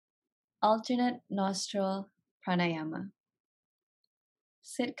Alternate nostril pranayama.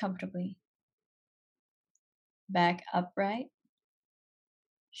 Sit comfortably. Back upright.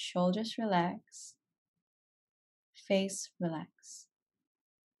 Shoulders relax. Face relax.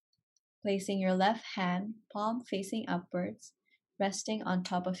 Placing your left hand, palm facing upwards, resting on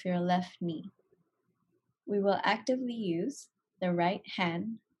top of your left knee. We will actively use the right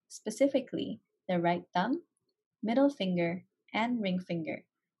hand, specifically the right thumb, middle finger, and ring finger,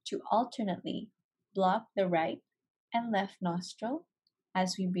 to alternately block the right and left nostril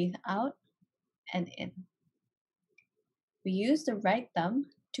as we breathe out and in. We use the right thumb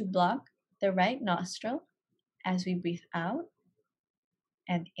to block the right nostril as we breathe out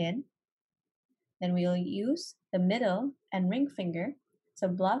and in. Then we will use the middle and ring finger to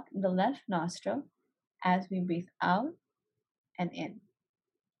block the left nostril as we breathe out and in.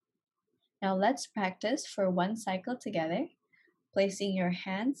 Now let's practice for one cycle together, placing your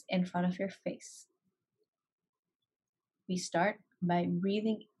hands in front of your face. We start by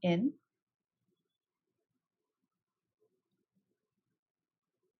breathing in.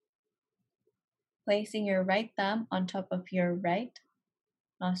 Placing your right thumb on top of your right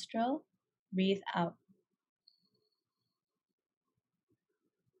nostril, breathe out.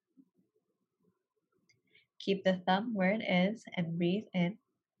 Keep the thumb where it is and breathe in.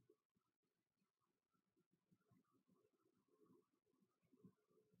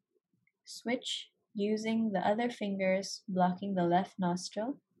 Switch using the other fingers blocking the left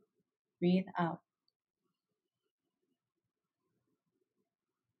nostril. Breathe out.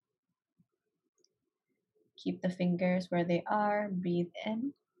 Keep the fingers where they are. Breathe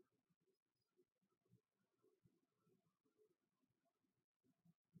in.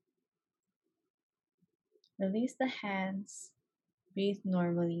 Release the hands. Breathe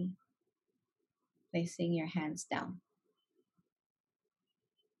normally, placing your hands down.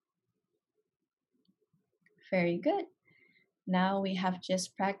 Very good. Now we have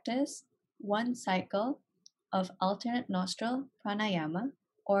just practiced one cycle of alternate nostril pranayama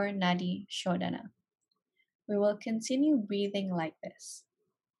or Nadi Shodhana. We will continue breathing like this.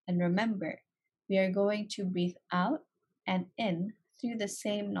 And remember, we are going to breathe out and in through the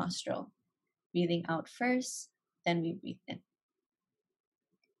same nostril. Breathing out first, then we breathe in.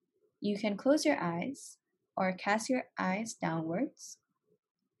 You can close your eyes or cast your eyes downwards,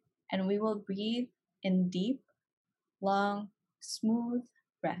 and we will breathe in deep, long, smooth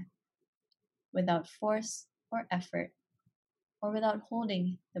breath without force or effort, or without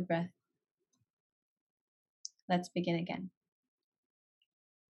holding the breath. Let's begin again.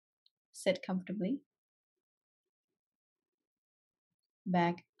 Sit comfortably.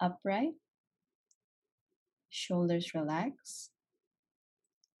 Back upright. Shoulders relax.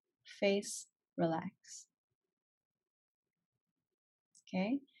 Face relax.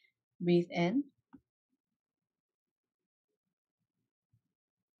 Okay, breathe in.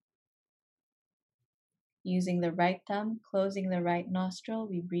 Using the right thumb, closing the right nostril,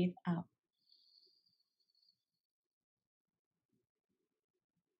 we breathe out.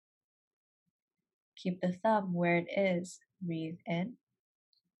 Keep the thumb where it is. Breathe in.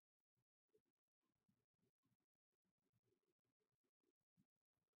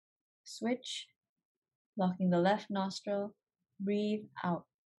 Switch, blocking the left nostril. Breathe out.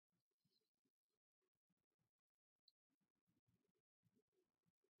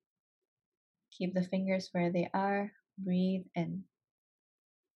 Keep the fingers where they are. Breathe in.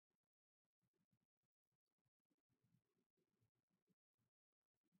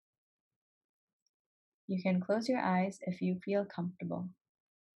 You can close your eyes if you feel comfortable.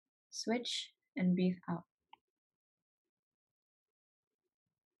 Switch and breathe out.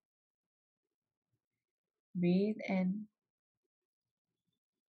 Breathe in.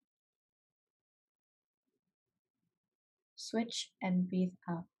 Switch and breathe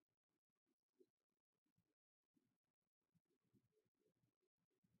out.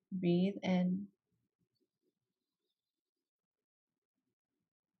 Breathe in.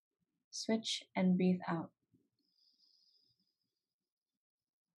 Switch and breathe out.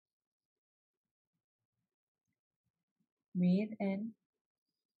 Breathe in.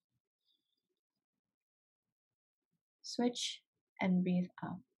 Switch and breathe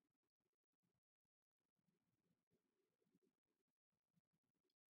out.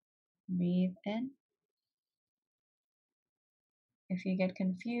 Breathe in. If you get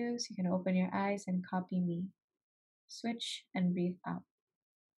confused, you can open your eyes and copy me. Switch and breathe out.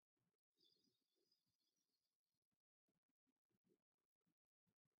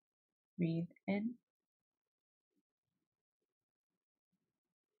 Breathe in.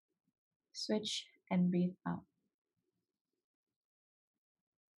 Switch and breathe out.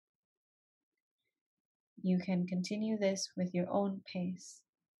 You can continue this with your own pace.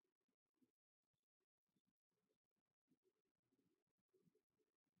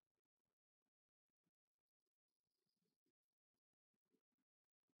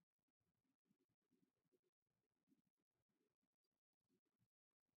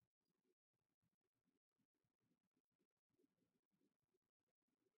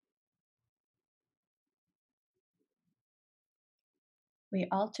 We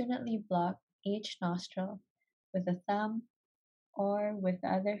alternately block each nostril with a thumb or with the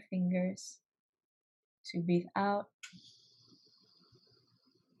other fingers to breathe out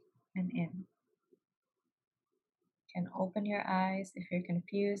and in. You can open your eyes if you're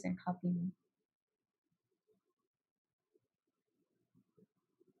confused and copy me.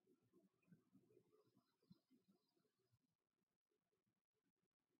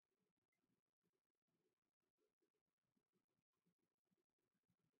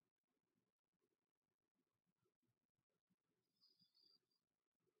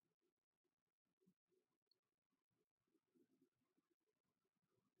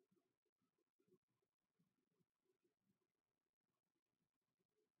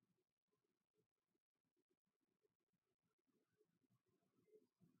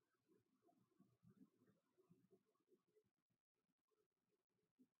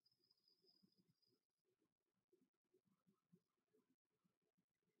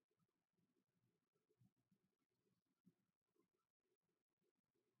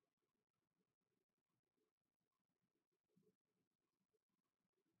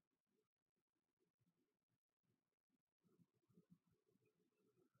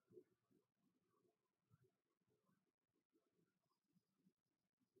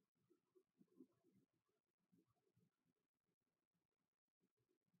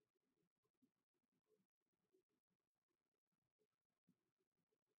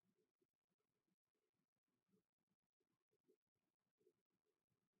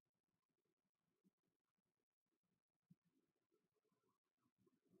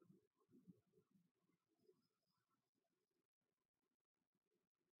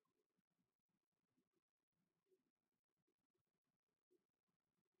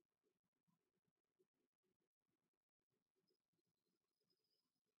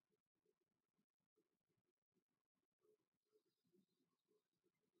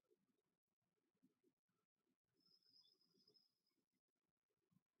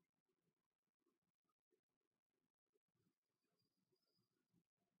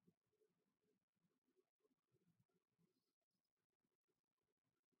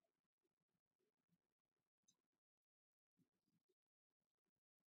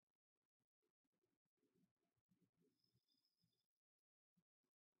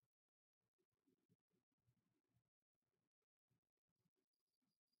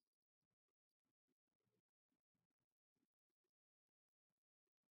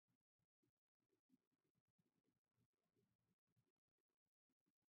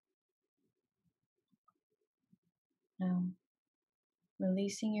 Now,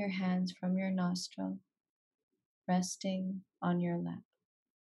 releasing your hands from your nostril, resting on your lap.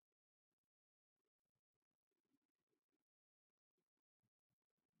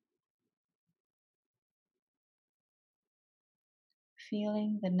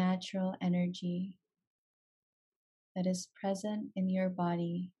 Feeling the natural energy that is present in your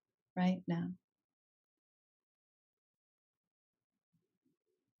body right now.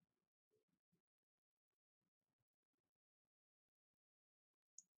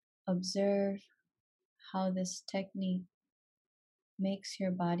 Observe how this technique makes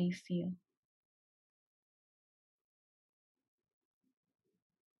your body feel.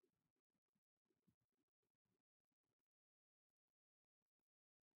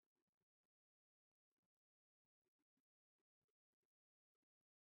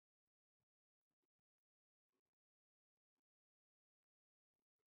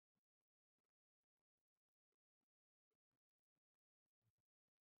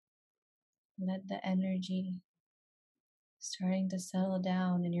 Let the energy starting to settle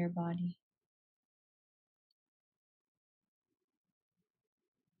down in your body.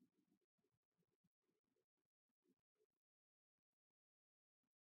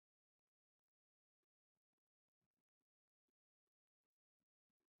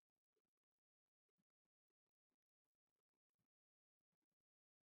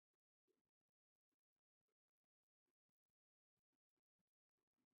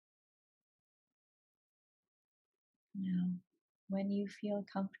 Now, when you feel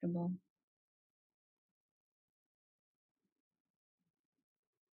comfortable,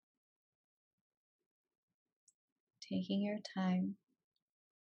 taking your time,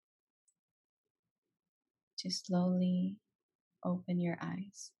 to slowly open your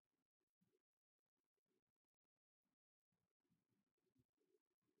eyes.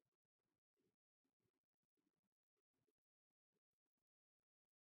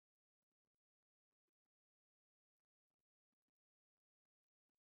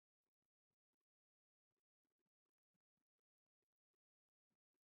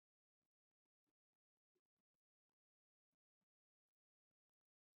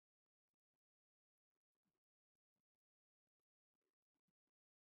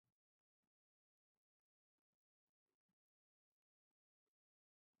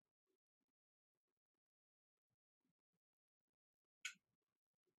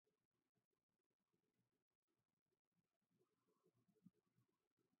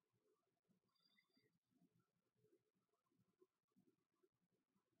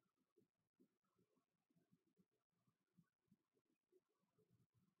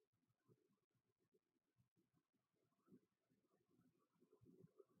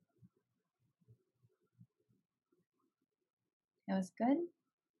 That was good.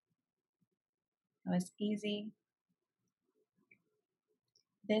 That was easy.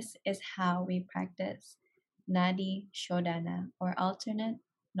 This is how we practice Nadi Shodhana or alternate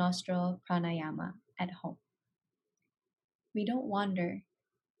nostril pranayama at home. We don't wonder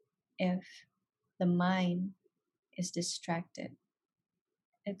if the mind is distracted.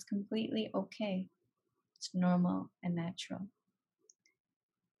 It's completely okay. It's normal and natural.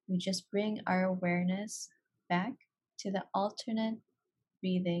 We just bring our awareness back to the alternate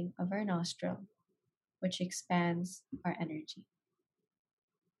breathing of our nostril, which expands our energy.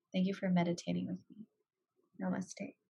 Thank you for meditating with me. Namaste.